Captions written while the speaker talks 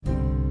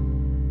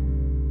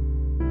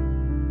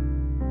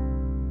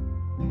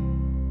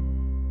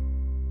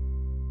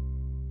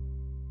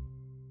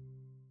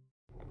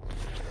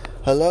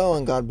Hello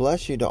and God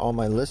bless you to all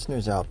my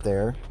listeners out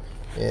there.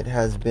 It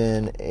has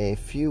been a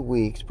few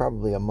weeks,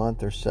 probably a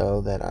month or so,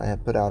 that I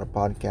have put out a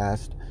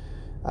podcast.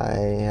 I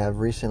have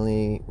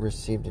recently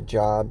received a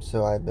job,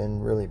 so I've been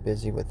really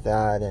busy with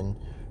that and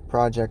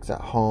projects at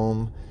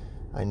home.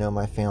 I know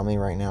my family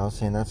right now is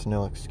saying that's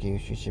no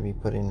excuse. You should be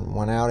putting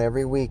one out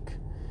every week.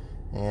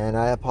 And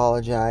I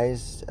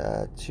apologize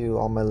to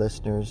all my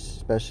listeners,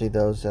 especially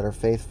those that are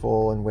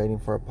faithful and waiting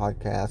for a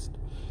podcast.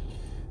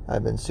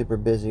 I've been super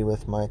busy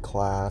with my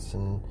class,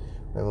 and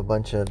we have a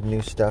bunch of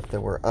new stuff that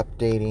we're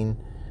updating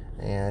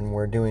and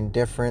we're doing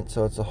different,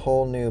 so it's a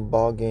whole new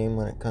ball game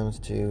when it comes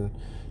to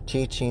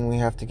teaching. We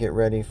have to get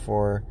ready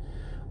for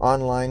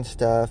online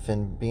stuff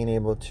and being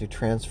able to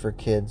transfer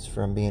kids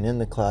from being in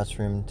the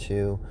classroom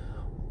to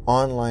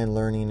online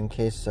learning in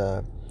case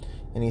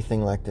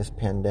anything like this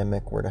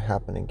pandemic were to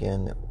happen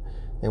again.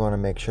 They want to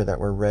make sure that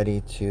we're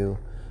ready to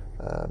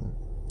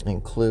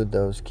include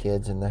those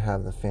kids and to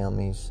have the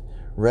families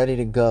ready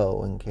to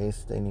go in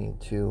case they need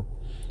to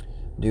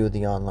do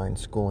the online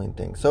schooling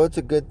thing. So it's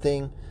a good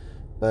thing,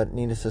 but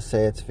needless to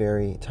say, it's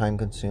very time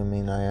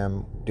consuming. I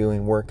am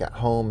doing work at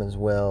home as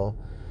well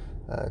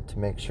to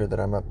make sure that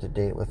I'm up to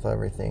date with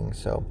everything.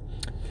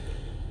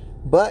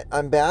 But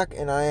I'm back,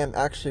 and I am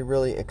actually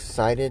really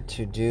excited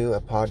to do a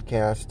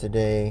podcast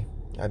today.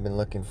 I've been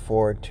looking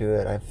forward to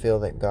it. I feel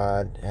that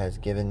God has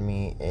given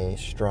me a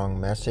strong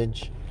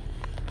message,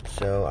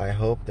 so I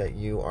hope that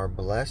you are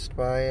blessed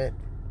by it.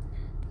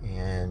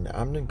 And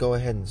I'm going to go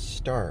ahead and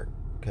start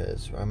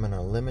because I'm in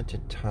a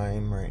limited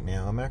time right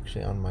now. I'm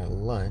actually on my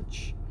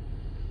lunch,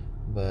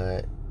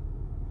 but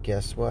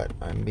guess what?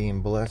 I'm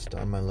being blessed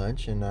on my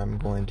lunch, and I'm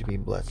going to be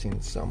blessing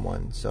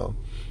someone. So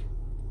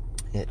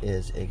it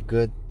is a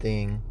good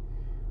thing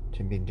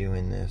to be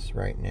doing this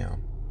right now.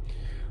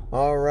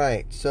 All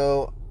right,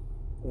 so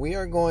we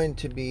are going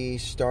to be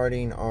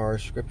starting our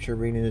scripture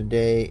reading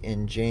today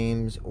in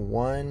James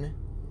 1,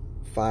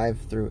 5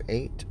 through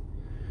 8.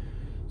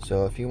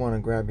 So if you want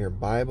to grab your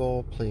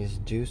Bible, please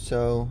do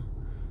so.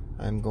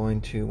 I'm going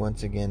to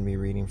once again be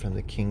reading from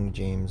the King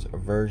James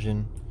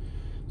Version.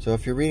 So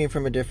if you're reading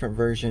from a different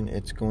version,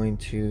 it's going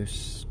to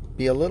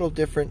be a little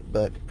different,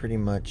 but pretty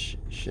much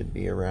should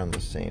be around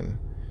the same.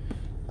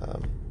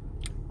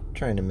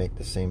 Trying to make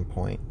the same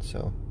point.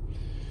 So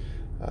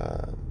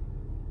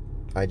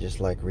I just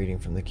like reading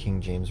from the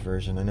King James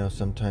Version. I know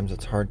sometimes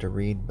it's hard to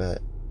read,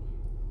 but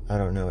I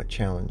don't know, it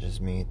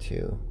challenges me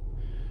to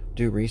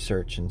do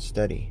research and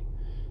study.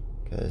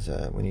 Because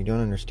when you don't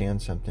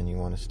understand something, you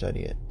want to study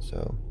it.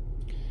 So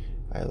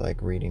I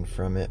like reading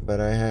from it. But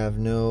I have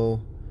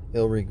no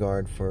ill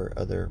regard for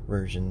other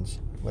versions.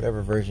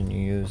 Whatever version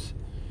you use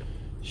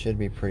should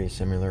be pretty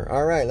similar.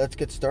 All right, let's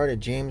get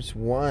started. James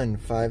 1,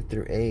 5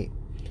 through 8.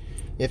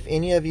 If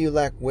any of you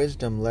lack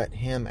wisdom, let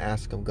him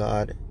ask of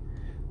God,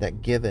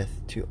 that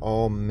giveth to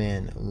all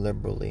men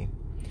liberally,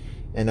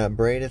 and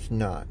upbraideth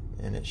not,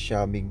 and it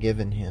shall be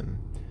given him.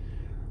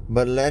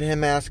 But let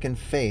him ask in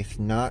faith,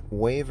 not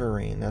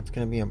wavering. That's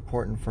going to be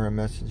important for our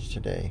message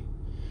today.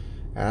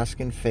 Ask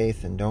in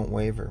faith and don't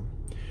waver.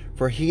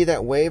 For he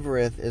that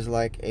wavereth is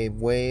like a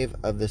wave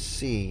of the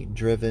sea,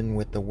 driven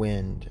with the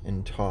wind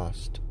and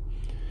tossed.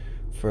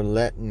 For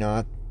let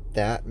not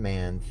that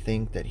man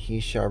think that he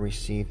shall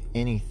receive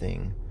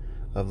anything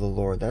of the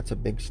Lord. That's a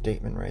big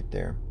statement right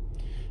there.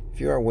 If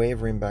you are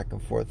wavering back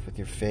and forth with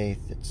your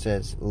faith, it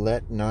says,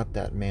 let not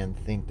that man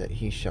think that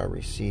he shall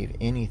receive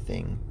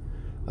anything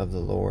of the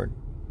Lord,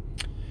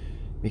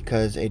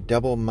 because a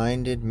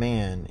double-minded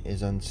man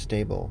is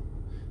unstable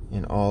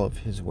in all of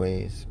his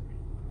ways.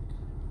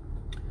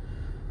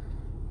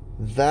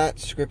 That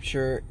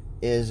scripture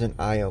is an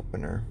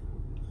eye-opener,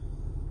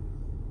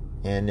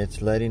 and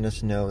it's letting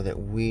us know that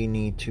we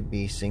need to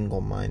be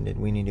single-minded.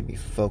 We need to be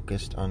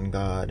focused on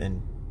God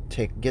and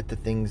get the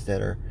things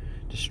that are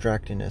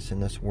distracting us in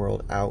this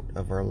world out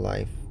of our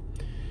life.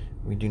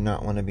 We do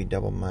not want to be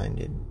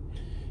double-minded,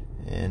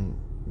 and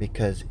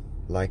because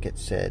like it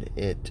said,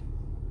 it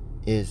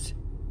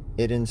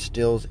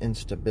instills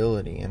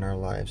instability in our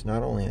lives,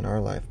 not only in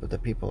our life, but the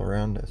people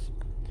around us.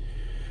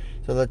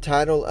 So the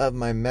title of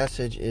my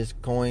message is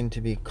going to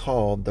be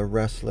called The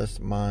Restless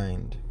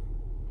Mind.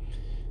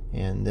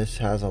 And this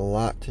has a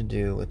lot to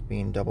do with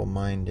being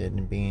double-minded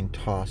and being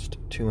tossed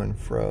to and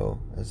fro,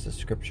 as the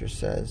scripture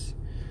says,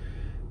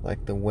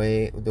 like the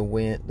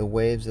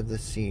waves of the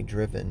sea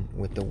driven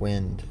with the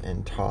wind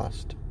and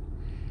tossed.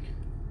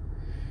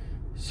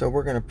 So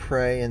we're going to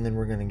pray, and then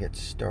we're going to get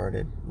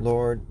started.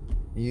 Lord,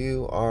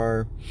 you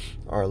are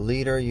our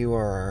leader. You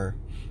are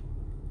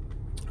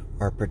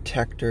our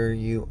protector.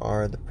 You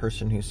are the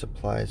person who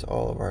supplies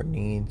all of our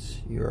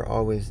needs. You are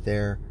always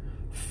there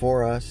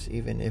for us,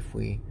 even if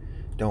we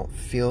don't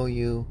feel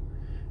you.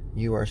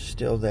 You are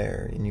still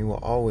there, and you will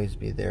always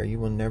be there. You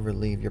will never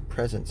leave. Your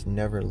presence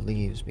never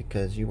leaves,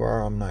 because you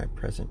are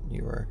omnipresent.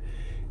 You are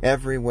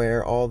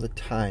everywhere all the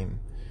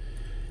time.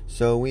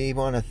 So we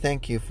want to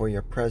thank you for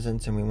your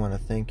presence, and we want to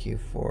thank you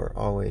for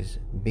always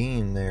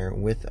being there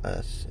with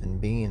us and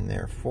being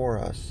there for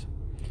us.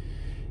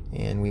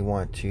 And we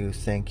want to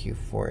thank you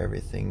for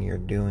everything you're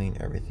doing,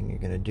 everything you're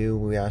going to do.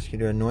 We ask you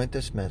to anoint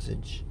this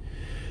message.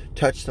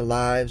 Touch the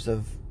lives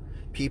of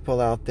people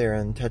out there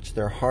and touch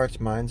their hearts,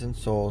 minds, and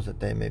souls, that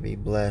they may be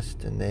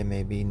blessed and they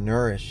may be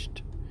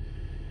nourished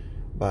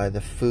by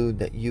the food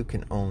that you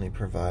can only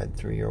provide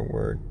through your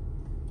word.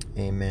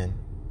 Amen.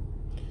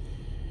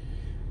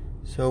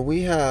 So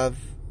we have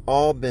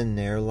all been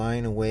there,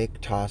 lying awake,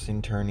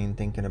 tossing, turning,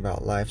 thinking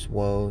about life's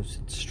woes,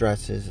 its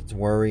stresses, its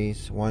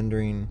worries,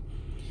 wondering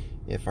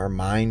if our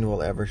mind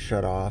will ever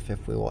shut off,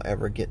 if we will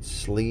ever get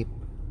sleep.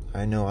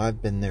 I know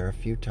I've been there a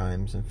few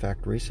times. In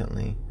fact,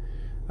 recently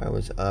I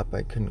was up,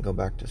 I couldn't go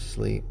back to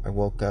sleep. I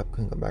woke up,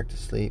 couldn't go back to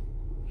sleep.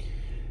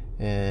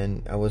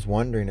 And I was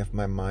wondering if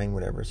my mind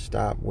would ever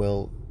stop.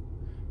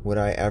 Would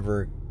I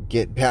ever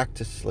get back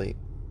to sleep?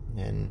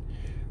 And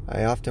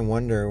I often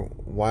wonder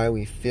why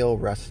we feel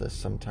restless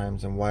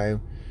sometimes, and why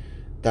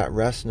that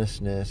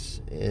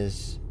restlessness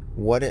is,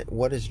 what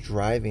is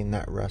driving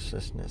that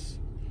restlessness?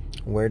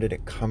 Where did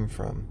it come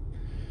from?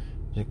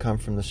 Did it come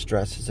from the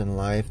stresses in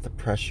life, the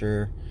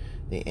pressure,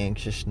 the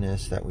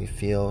anxiousness that we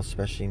feel,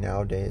 especially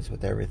nowadays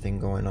with everything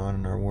going on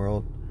in our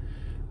world?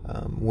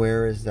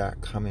 Where is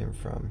that coming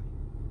from?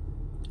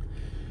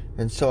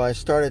 And so I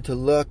started to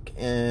look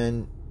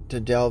and to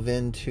delve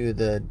into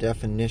the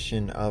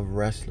definition of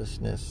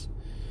restlessness.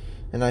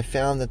 And I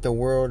found that the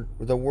word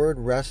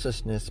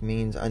restlessness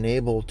means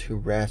unable to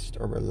rest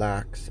or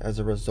relax as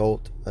a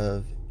result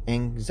of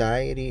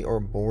anxiety or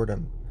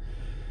boredom.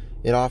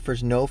 It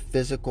offers no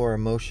physical or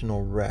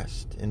emotional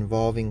rest,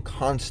 involving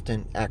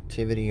constant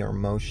activity or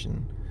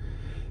motion.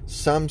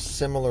 Some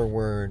similar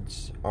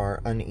words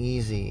are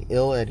uneasy,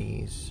 ill at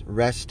ease,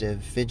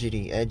 restive,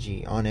 fidgety,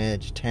 edgy, on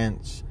edge,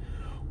 tense,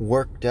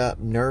 worked up,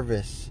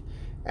 nervous,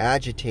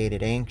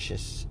 agitated,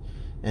 anxious,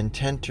 and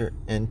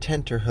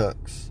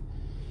tenterhooks,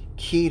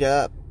 keyed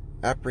up,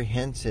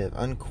 apprehensive,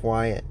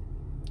 unquiet,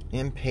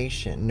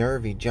 impatient,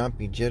 nervy,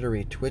 jumpy,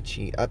 jittery,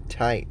 twitchy,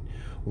 uptight,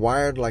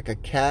 wired like a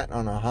cat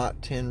on a hot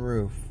tin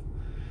roof,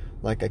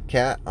 like a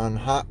cat on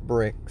hot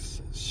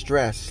bricks,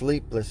 stressed,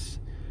 sleepless,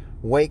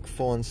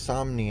 wakeful,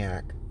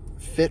 insomniac,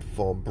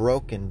 fitful,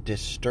 broken,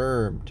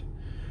 disturbed,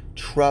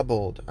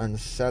 troubled,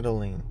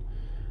 unsettling,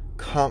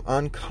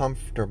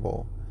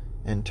 uncomfortable,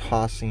 and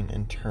tossing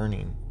and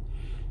turning.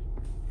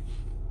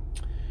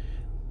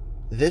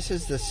 This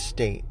is the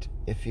state.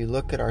 If you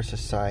look at our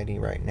society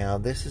right now,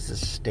 this is the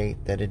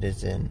state that it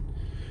is in.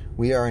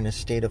 We are in a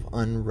state of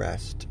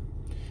unrest,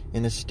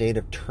 in a state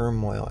of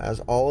turmoil. As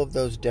all of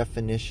those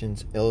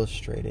definitions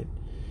illustrated,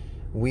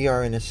 we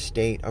are in a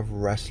state of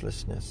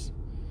restlessness.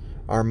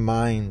 Our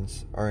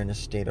minds are in a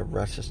state of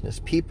restlessness.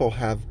 People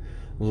have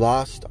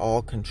lost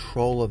all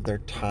control of their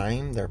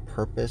time, their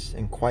purpose,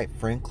 and quite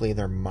frankly,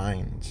 their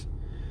minds.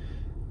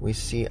 We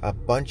see a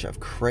bunch of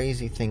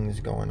crazy things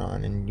going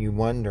on, and you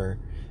wonder,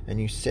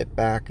 and you sit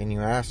back and you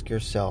ask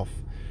yourself,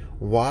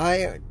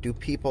 why do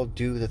people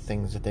do the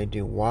things that they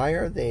do? Why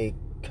are they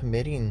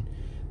committing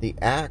the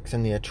acts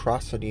and the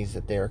atrocities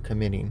that they are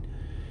committing?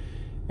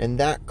 And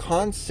that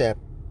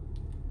concept,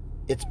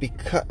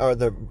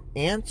 the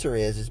answer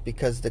is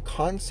because the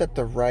concept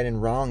of right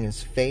and wrong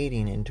is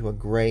fading into a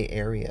gray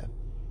area.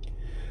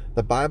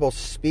 The Bible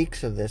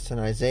speaks of this in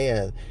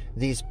Isaiah.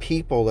 These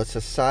people, a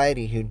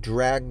society who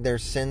drag their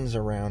sins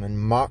around and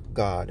mock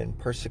God and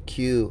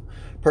persecute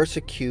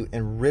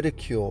and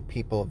ridicule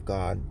people of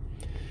God.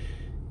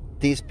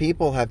 These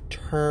people have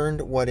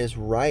turned what is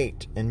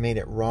right and made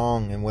it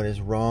wrong, and what is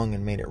wrong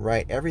and made it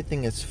right.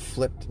 Everything is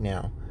flipped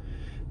now.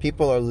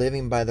 People are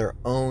living by their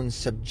own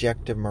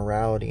subjective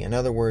morality. In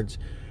other words,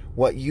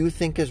 what you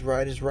think is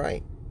right is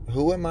right.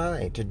 Who am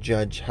I to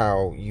judge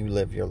how you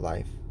live your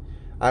life?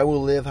 I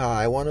will live how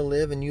I want to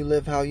live, and you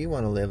live how you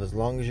want to live. As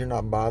long as you're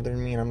not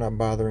bothering me and I'm not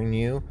bothering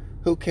you,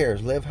 who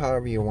cares? Live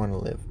however you want to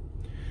live.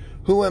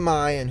 Who am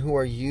I and who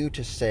are you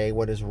to say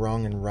what is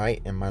wrong and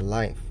right in my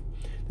life?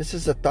 This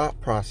is a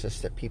thought process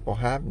that people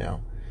have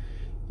now.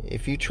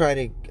 If you try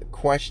to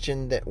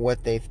question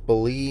what they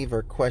believe,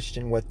 or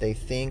question what they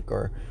think,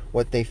 or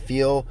what they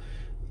feel,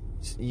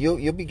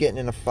 you'll be getting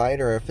in a fight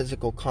or a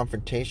physical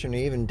confrontation, or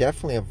even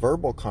definitely a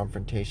verbal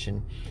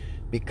confrontation,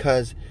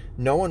 because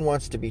no one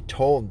wants to be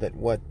told that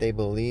what they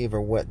believe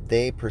or what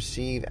they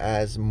perceive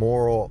as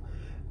morality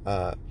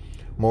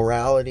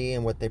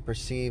and what they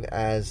perceive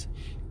as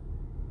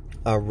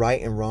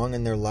right and wrong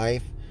in their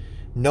life,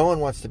 no one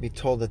wants to be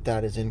told that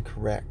that is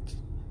incorrect.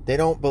 They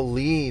don't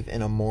believe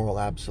in a moral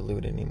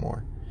absolute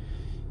anymore.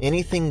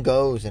 Anything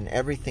goes, and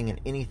everything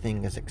and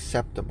anything is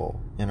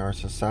acceptable in our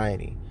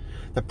society.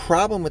 The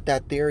problem with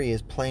that theory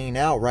is playing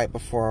out right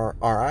before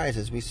our eyes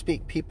as we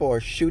speak. People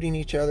are shooting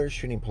each other,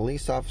 shooting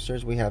police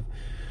officers. We have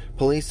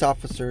police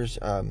officers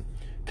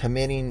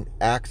committing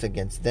acts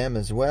against them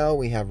as well.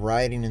 We have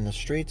rioting in the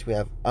streets. We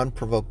have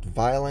unprovoked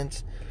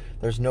violence.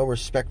 There's no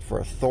respect for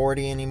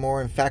authority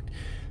anymore. In fact,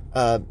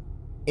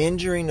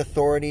 injuring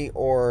authority,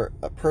 or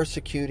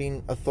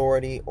persecuting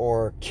authority,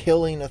 or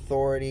killing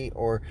authority,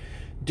 or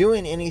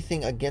doing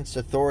anything against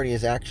authority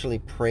is actually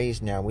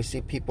praised now. We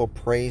see people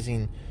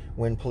praising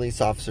when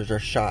police officers are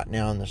shot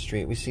now in the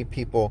street. We see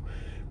people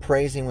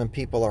praising when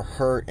people are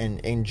hurt and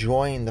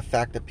enjoying the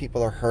fact that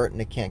people are hurt and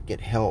they can't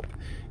get help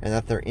and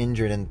that they're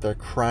injured and they're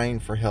crying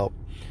for help.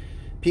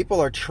 People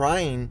are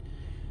trying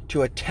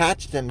to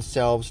attach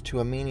themselves to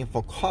a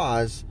meaningful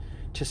cause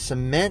to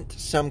cement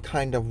some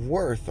kind of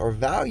worth or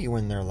value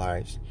in their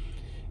lives.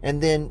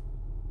 And then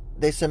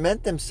they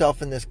cement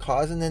themselves in this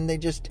cause and then they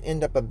just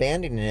end up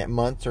abandoning it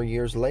months or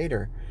years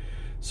later.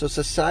 So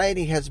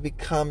society has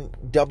become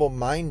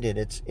double-minded.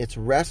 It's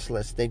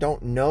restless. They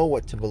don't know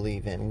what to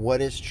believe in.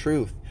 What is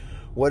truth?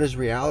 What is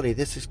reality?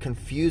 This is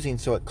confusing,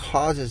 so it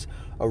causes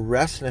a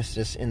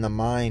restlessness in the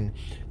mind.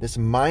 This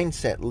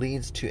mindset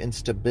leads to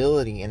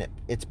instability, and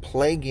it's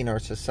plaguing our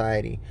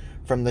society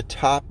from the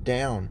top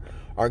down.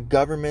 Our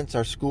governments,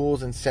 our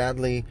schools, and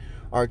sadly,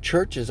 our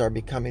churches are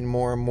becoming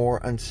more and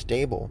more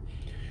unstable.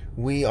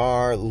 We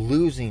are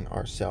losing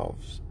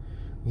ourselves,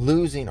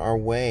 losing our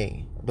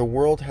way. The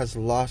world has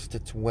lost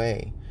its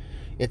way.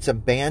 It's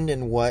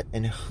abandoned what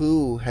and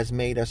who has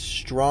made us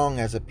strong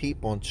as a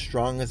people and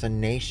strong as a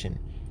nation.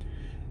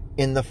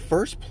 In the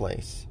first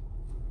place,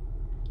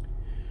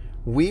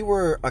 we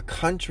were a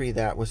country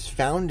that was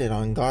founded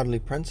on godly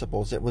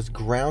principles. It was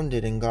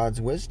grounded in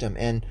God's wisdom,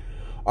 and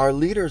our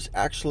leaders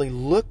actually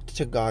looked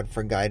to God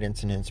for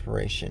guidance and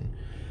inspiration.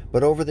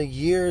 But over the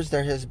years,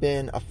 there has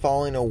been a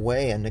falling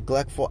away, a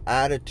neglectful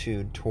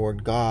attitude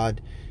toward God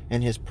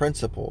and His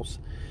principles,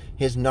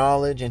 His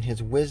knowledge and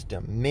His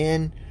wisdom.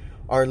 Men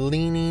are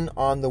leaning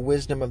on the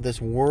wisdom of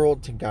this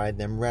world to guide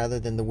them rather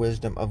than the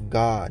wisdom of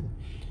God.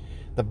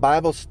 The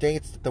Bible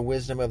states that the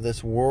wisdom of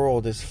this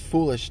world is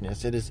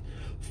foolishness. It is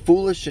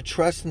foolish to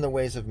trust in the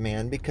ways of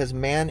man because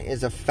man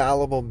is a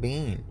fallible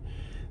being.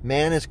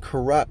 Man is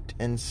corrupt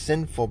and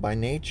sinful by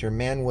nature.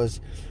 Man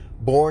was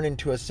born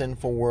into a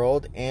sinful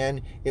world,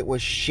 and it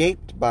was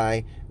shaped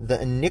by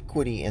the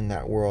iniquity in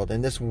that world.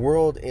 And this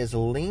world is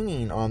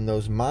leaning on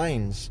those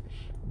minds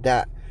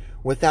that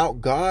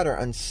without God are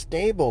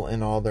unstable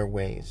in all their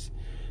ways.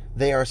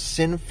 They are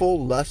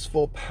sinful,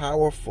 lustful,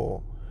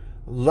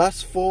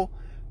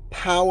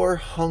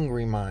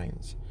 power-hungry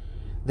minds.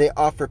 They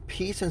offer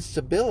peace and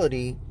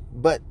stability,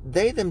 but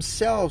they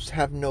themselves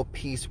have no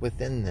peace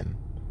within them.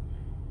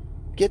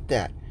 Get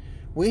that?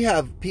 We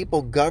have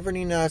people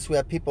governing us, we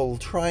have people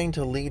trying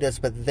to lead us,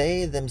 but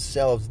they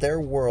themselves, their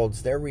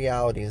worlds, their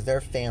realities,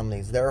 their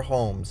families, their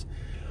homes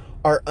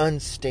are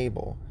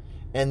unstable.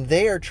 And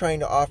they are trying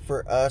to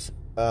offer us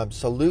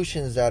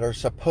solutions that are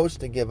supposed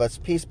to give us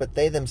peace, but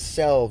they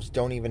themselves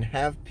don't even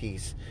have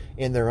peace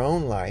in their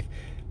own life.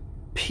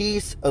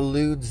 Peace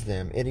eludes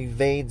them. It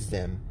evades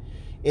them.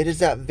 It is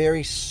that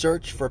very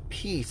search for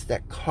peace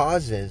that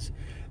causes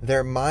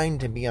their mind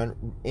to be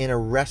in a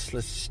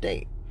restless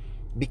state.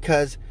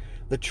 Because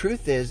the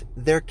truth is,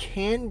 there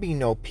can be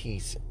no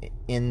peace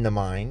in the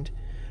mind,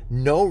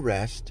 no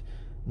rest,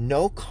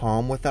 no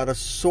calm without a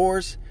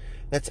source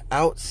that's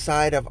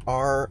outside of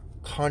our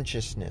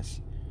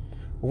consciousness.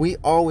 We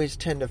always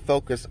tend to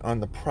focus on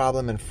the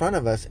problem in front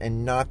of us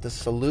and not the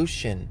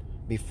solution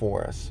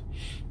before us.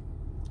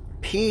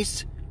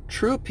 Peace,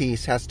 true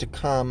peace, has to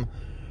come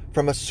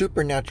from a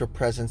supernatural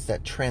presence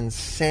that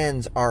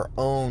transcends our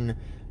own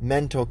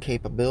mental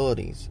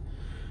capabilities.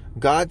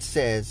 God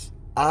says,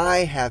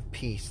 I have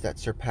peace that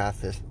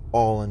surpasseth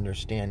all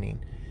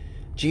understanding.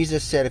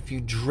 Jesus said, if you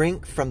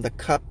drink from the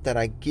cup that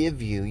I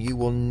give you, you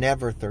will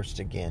never thirst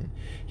again.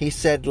 He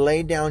said,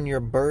 lay down your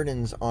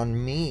burdens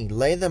on me.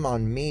 Lay them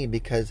on me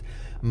because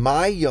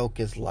my yoke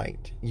is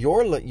light.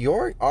 Your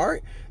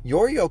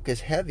yoke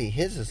is heavy.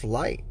 His is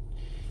light.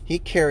 He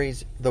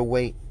carries the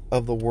weight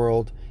of the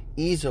world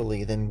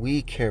easily than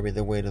we carry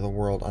the weight of the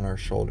world on our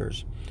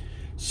shoulders.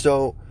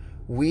 So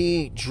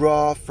we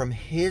draw from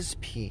His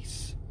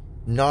peace,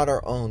 not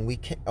our own,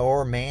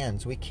 or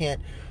man's. We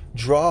can't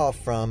draw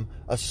from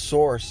a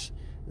source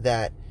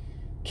that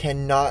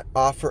cannot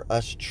offer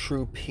us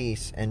true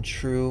peace and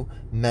true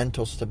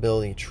mental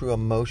stability, true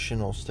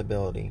emotional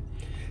stability.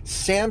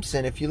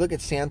 Samson, if you look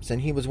at Samson,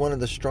 he was one of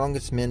the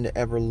strongest men to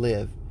ever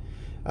live.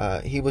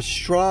 He was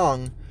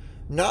strong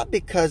not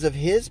because of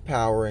his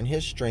power and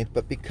his strength,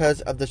 but because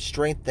of the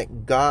strength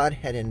that God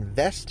had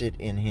invested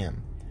in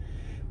him.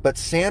 But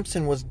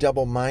Samson was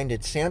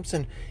double-minded.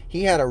 Samson,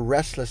 he had a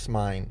restless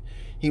mind.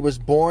 He was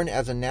born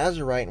as a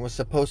Nazarite and was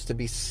supposed to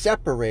be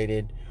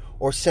separated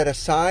or set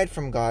aside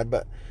from God,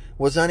 but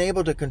was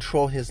unable to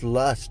control his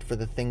lust for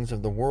the things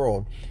of the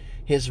world.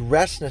 His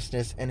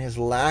restlessness and his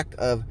lack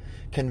of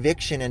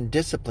conviction and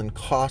discipline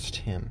cost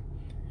him.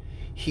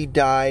 He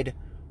died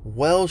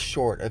well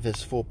short of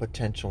his full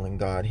potential in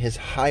God, his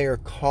higher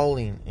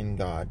calling in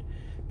God,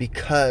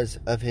 because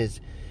of his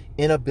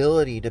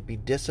inability to be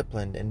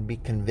disciplined and be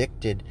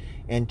convicted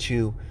and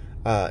to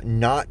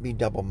not be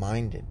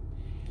double-minded.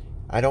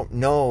 I don't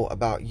know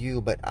about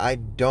you, but I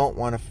don't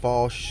want to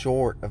fall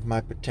short of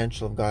my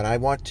potential of God. I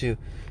want to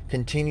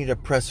continue to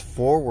press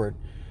forward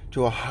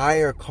to a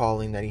higher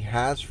calling that He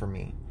has for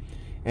me.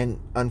 And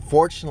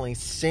unfortunately,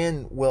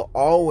 sin will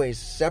always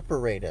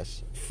separate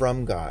us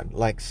from God,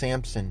 like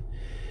Samson.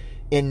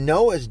 In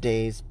Noah's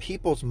days,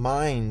 people's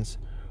minds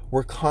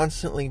were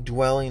constantly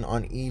dwelling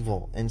on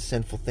evil and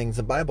sinful things.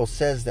 The Bible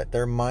says that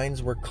their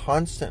minds were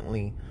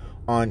constantly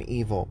on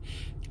evil,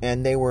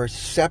 and they were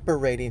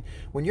separating.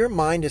 When your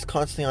mind is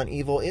constantly on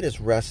evil, it is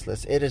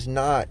restless. It is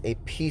not a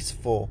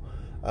peaceful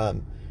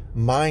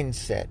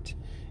mindset.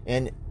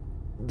 And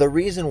the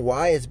reason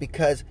why is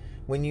because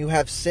when you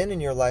have sin in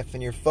your life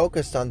and you're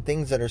focused on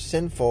things that are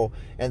sinful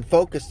and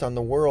focused on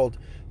the world,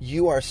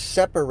 you are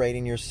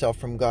separating yourself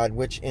from God,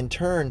 which in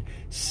turn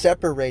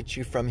separates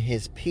you from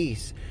His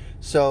peace.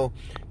 So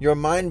your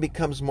mind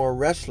becomes more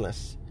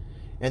restless,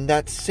 and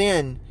that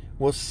sin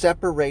will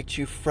separate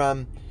you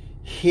from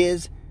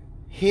His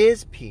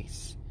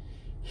peace,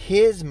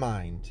 His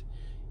mind,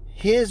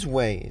 His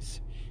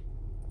ways.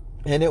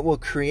 And it will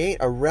create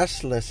a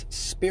restless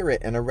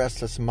spirit and a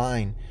restless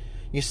mind.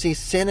 You see,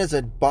 sin is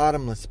a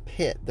bottomless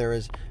pit. There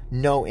is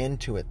no end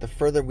to it. The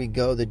further we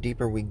go, the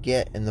deeper we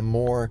get, and the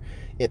more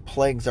it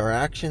plagues our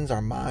actions,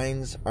 our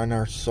minds, and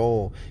our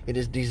soul. It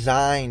is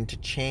designed to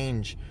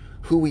change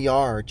who we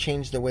are,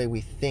 change the way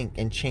we think,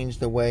 and change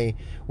the way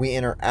we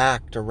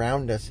interact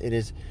around us. It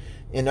is,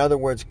 in other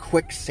words,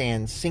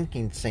 quicksand,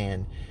 sinking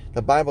sand.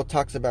 The Bible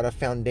talks about a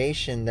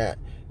foundation that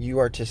you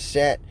are to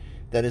set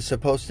that is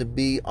supposed to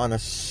be on a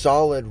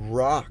solid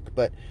rock.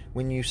 But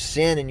when you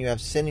sin and you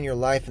have sin in your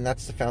life, and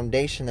that's the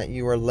foundation that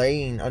you are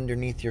laying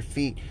underneath your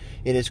feet,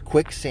 it is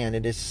quicksand,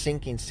 it is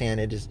sinking sand,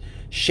 it is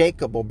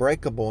shakeable,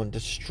 breakable, and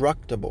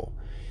destructible.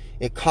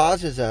 It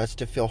causes us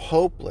to feel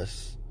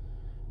hopeless.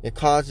 It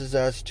causes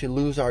us to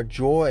lose our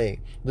joy,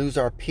 lose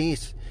our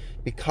peace.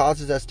 It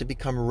causes us to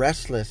become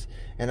restless,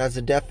 and as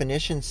the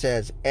definition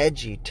says,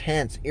 edgy,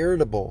 tense,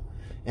 irritable,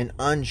 and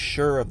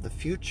unsure of the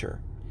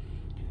future.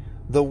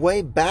 The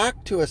way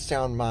back to a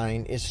sound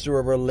mind is through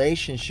a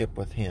relationship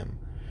with Him.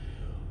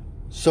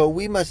 So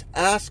we must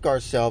ask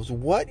ourselves,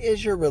 what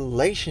is your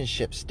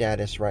relationship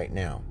status right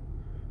now?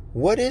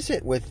 What is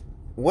it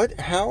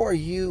how are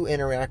you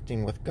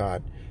interacting with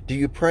God? Do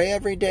you pray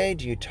every day?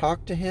 Do you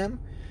talk to Him?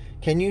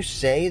 Can you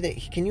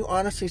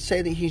honestly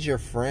say that He's your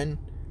friend?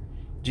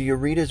 Do you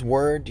read His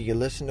Word? Do you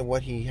listen to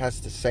what He has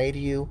to say to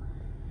you?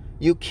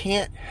 You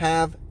can't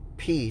have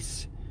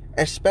peace,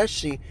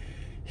 especially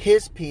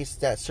His peace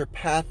that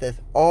surpasseth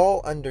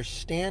all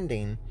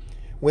understanding,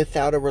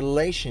 without a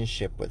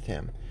relationship with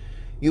Him.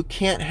 You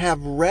can't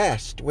have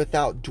rest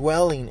without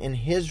dwelling in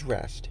His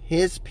rest,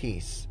 His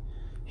peace,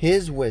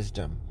 His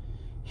wisdom,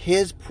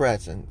 His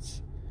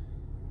presence,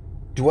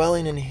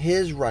 dwelling in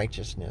His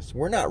righteousness.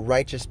 We're not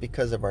righteous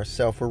because of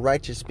ourselves. We're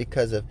righteous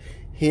because of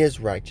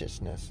His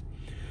righteousness.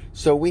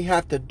 So we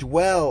have to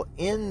dwell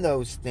in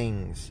those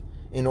things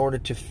in order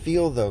to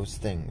feel those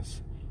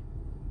things.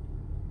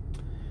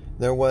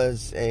 There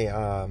was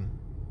a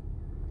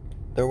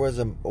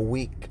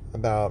week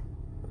about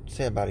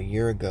a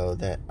year ago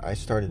that I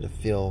started to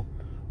feel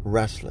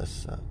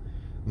restless.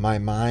 My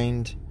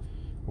mind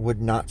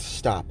would not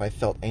stop. I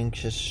felt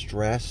anxious,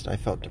 stressed. I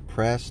felt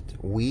depressed,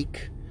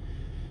 weak.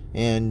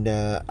 And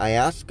I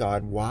asked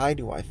God, why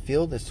do I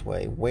feel this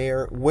way?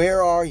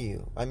 Where are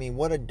you? I mean,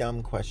 what a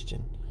dumb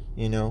question,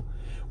 you know?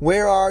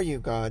 Where are you,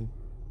 God?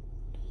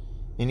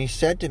 And He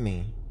said to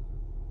me,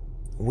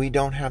 we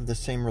don't have the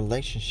same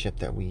relationship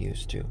that we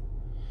used to.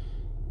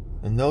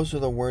 And those are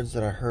the words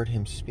that I heard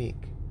Him speak.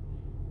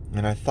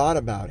 And I thought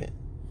about it.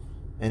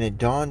 And it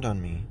dawned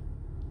on me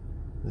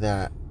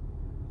that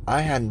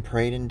I hadn't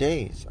prayed in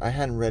days. I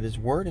hadn't read His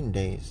Word in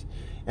days.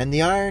 And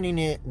the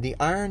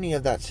irony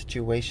of that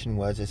situation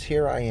is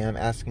here I am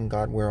asking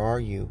God, where are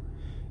you?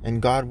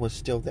 And God was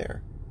still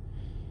there.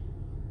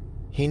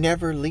 He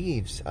never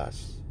leaves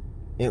us.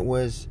 It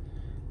was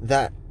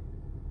that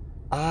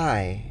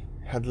I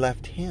had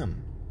left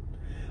Him.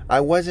 I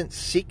wasn't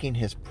seeking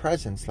His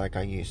presence like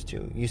I used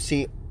to. You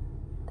see,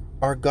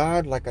 our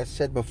God, like I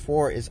said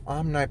before, is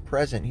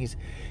omnipresent. He's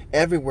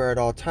everywhere at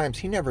all times.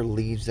 He never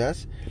leaves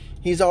us.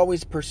 He's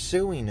always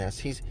pursuing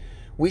us.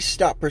 We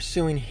stop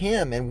pursuing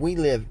Him and we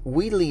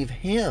leave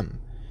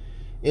Him.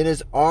 It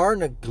is our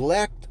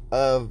neglect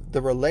of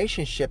the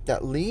relationship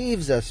that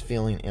leaves us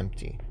feeling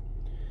empty.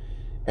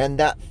 And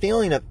that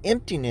feeling of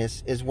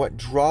emptiness is what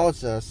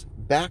draws us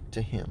back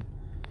to Him.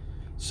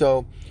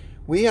 So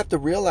we have to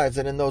realize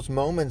that in those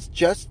moments,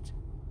 just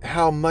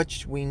how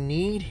much we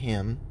need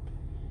Him,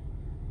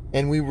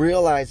 and we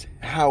realize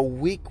how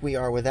weak we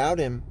are without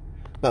Him.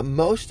 But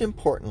most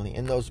importantly,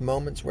 in those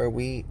moments where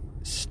we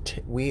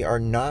are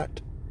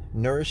not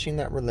nourishing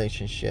that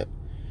relationship,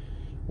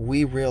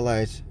 we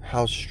realize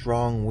how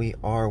strong we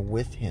are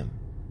with Him.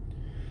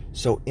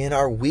 So in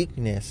our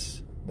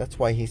weakness, that's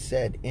why He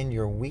said, in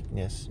your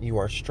weakness you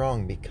are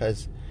strong,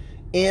 because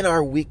in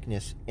our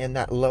weakness, in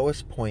that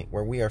lowest point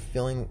where we are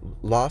feeling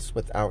lost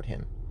without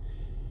Him,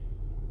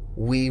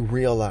 we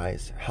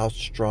realize how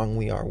strong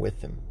we are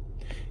with Him.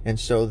 And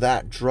so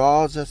that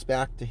draws us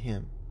back to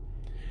Him.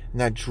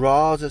 And that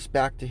draws us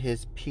back to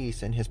His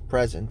peace and His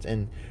presence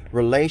and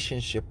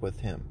relationship with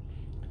Him.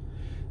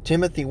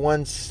 Timothy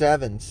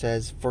 1:7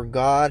 says, for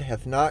God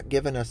hath not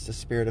given us the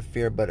spirit of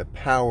fear, but of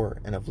power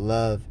and of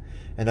love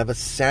and of a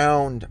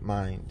sound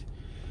mind.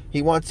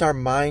 He wants our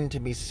mind to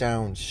be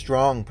sound,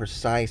 strong,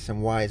 precise,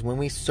 and wise. When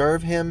we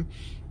serve Him,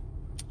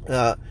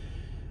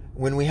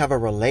 when we have a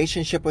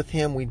relationship with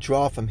Him, we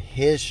draw from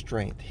His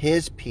strength,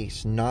 His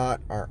peace,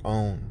 not our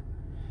own.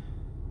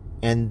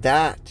 And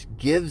that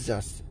gives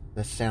us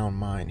the sound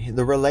mind.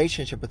 The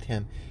relationship with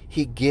Him,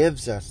 He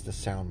gives us the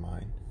sound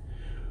mind.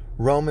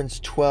 Romans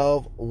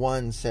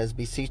 12:1 says,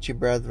 "Beseech you,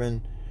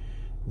 brethren,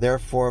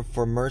 therefore,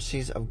 for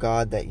mercies of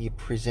God, that ye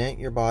present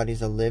your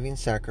bodies a living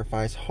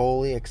sacrifice,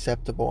 holy,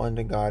 acceptable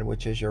unto God,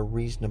 which is your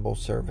reasonable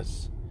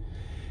service.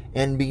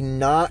 And be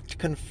not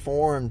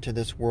conformed to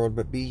this world,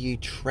 but be ye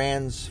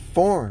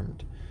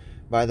transformed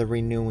by the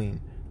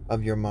renewing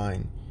of your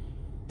mind,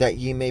 that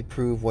ye may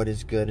prove what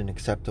is good and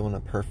acceptable and the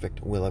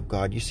perfect will of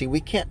God." You see,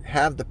 we can't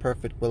have the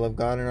perfect will of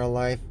God in our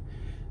life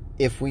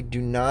if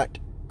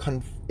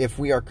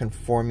we are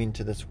conforming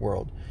to this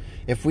world.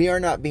 If we are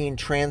not being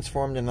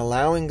transformed and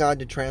allowing God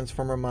to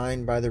transform our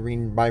mind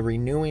by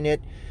renewing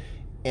it,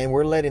 and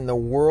we're letting the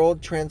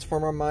world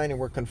transform our mind,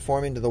 and we're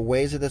conforming to the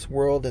ways of this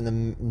world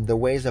and the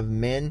ways of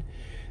men,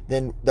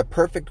 then the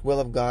perfect will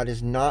of God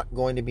is not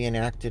going to be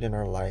enacted in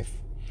our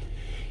life.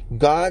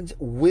 God's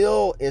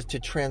will is to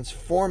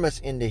transform us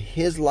into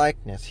His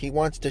likeness. He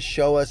wants to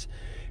show us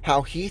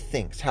how He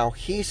thinks, how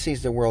He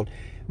sees the world,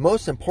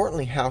 most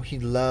importantly, how He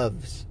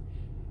loves.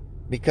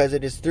 Because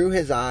it is through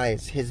His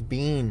eyes, His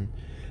being,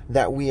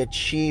 that we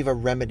achieve a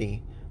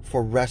remedy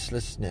for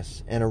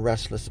restlessness and a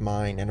restless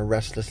mind and a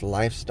restless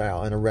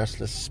lifestyle and a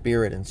restless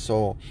spirit and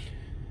soul.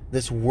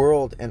 This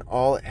world and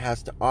all it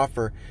has to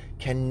offer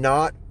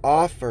cannot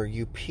offer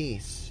you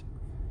peace.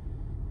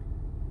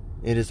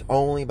 It is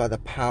only by the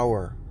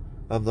power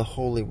of the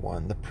Holy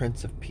One, the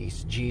Prince of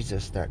Peace,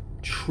 Jesus, that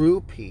true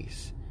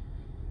peace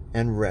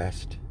and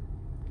rest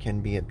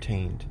can be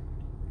obtained.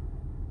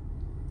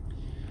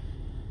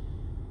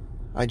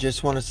 I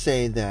just want to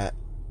say that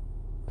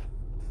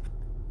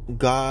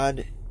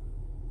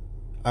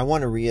I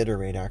want to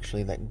reiterate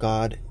actually that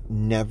God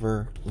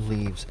never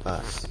leaves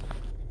us.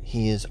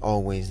 He is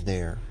always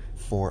there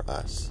for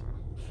us.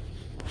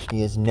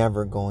 He is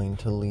never going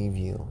to leave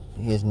you.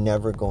 He is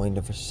never going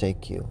to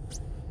forsake you.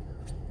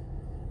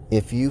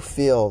 If you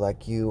feel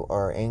like you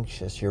are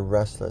anxious, you're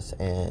restless,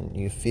 and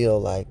you feel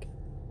like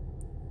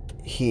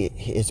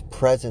His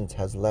presence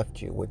has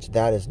left you, which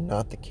that is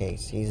not the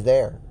case. He's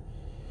there.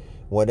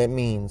 What it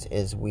means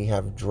is we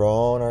have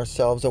drawn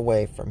ourselves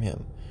away from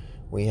Him.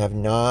 We have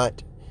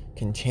not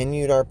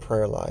continued our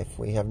prayer life.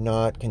 We have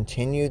not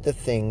continued the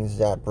things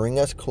that bring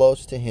us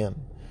close to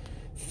Him.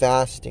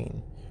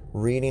 Fasting,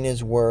 reading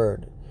His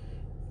Word,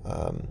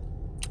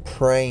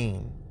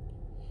 praying.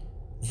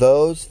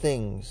 Those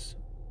things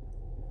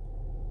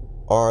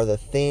are the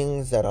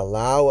things that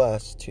allow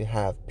us to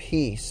have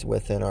peace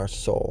within our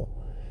soul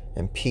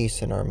and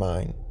peace in our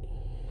mind.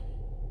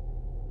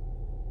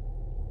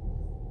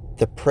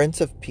 The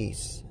Prince of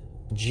Peace,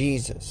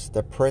 Jesus,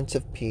 the Prince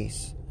of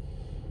Peace,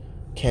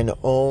 can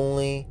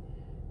only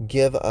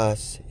give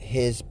us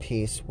His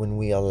peace when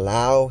we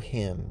allow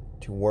Him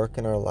to work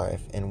in our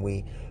life and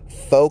we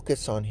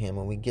focus on Him,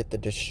 and we get the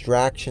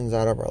distractions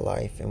out of our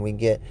life, and we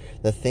get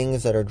the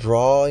things that are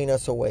drawing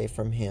us away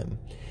from Him,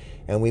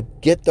 and we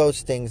get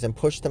those things and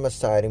push them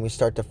aside, and we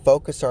start to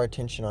focus our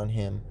attention on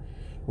Him.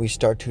 We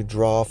start to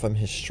draw from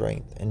His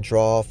strength, and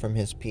draw from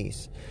His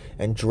peace,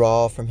 and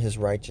draw from His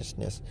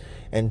righteousness,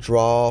 and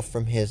draw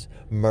from His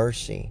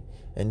mercy,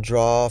 and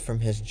draw from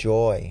His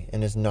joy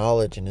and His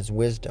knowledge and His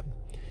wisdom.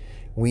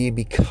 We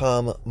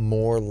become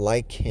more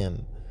like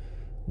Him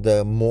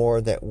the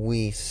more that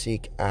we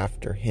seek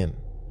after Him.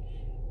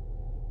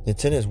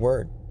 It's in His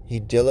Word. He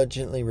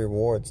diligently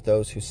rewards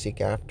those who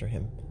seek after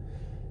Him.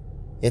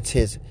 It's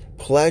His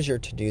pleasure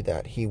to do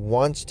that. He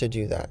wants to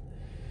do that.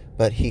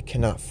 But He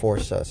cannot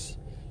force us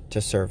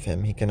to serve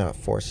Him. He cannot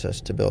force us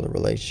to build a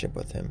relationship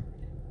with Him.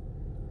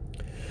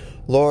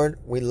 Lord,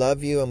 we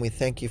love You, and we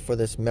thank You for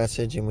this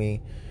message, and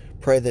we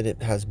pray that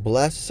it has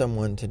blessed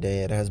someone today.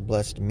 It has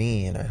blessed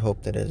me, and I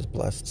hope that it has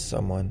blessed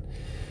someone,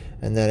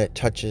 and that it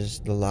touches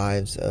the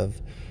lives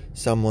of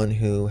someone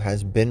who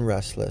has been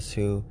restless,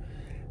 who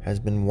has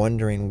been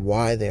wondering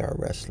why they are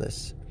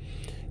restless.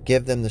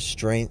 Give them the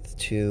strength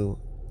to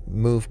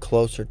move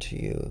closer to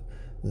You,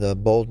 the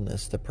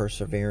boldness, the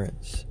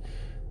perseverance,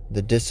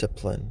 the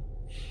discipline.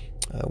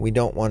 We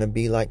don't want to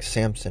be like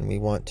Samson. We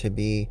want to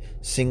be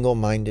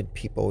single-minded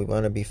people. We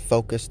want to be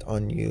focused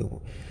on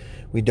You.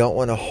 We don't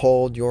want to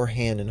hold Your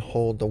hand and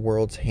hold the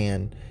world's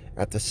hand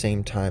at the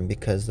same time,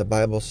 because the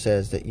Bible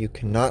says that you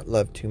cannot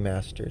love two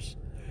masters.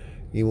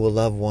 You will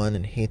love one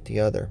and hate the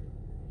other.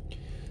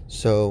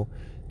 So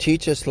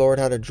teach us, Lord,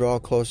 how to draw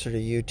closer to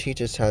You.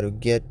 Teach us how to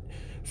get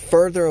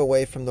further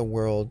away from the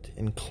world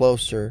and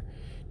closer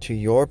to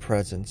Your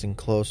presence and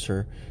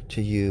closer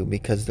to You,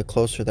 because the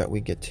closer that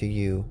we get to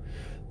You,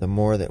 the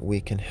more that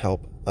we can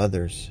help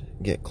others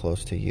get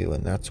close to You.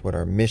 And that's what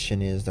our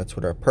mission is. That's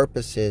what our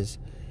purpose is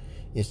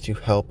to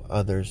help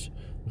others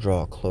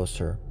draw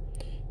closer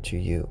to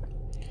You.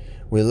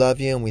 We love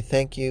You, and we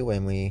thank You,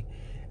 and we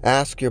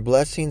ask Your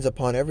blessings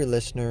upon every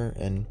listener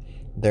and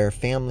their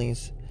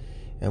families,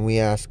 And we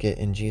ask it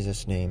in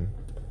Jesus' name.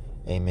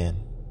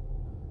 Amen.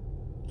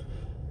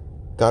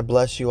 God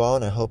bless you all,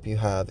 and I hope you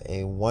have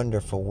a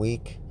wonderful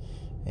week.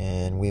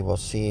 And we will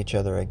see each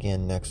other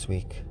again next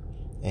week.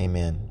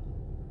 Amen.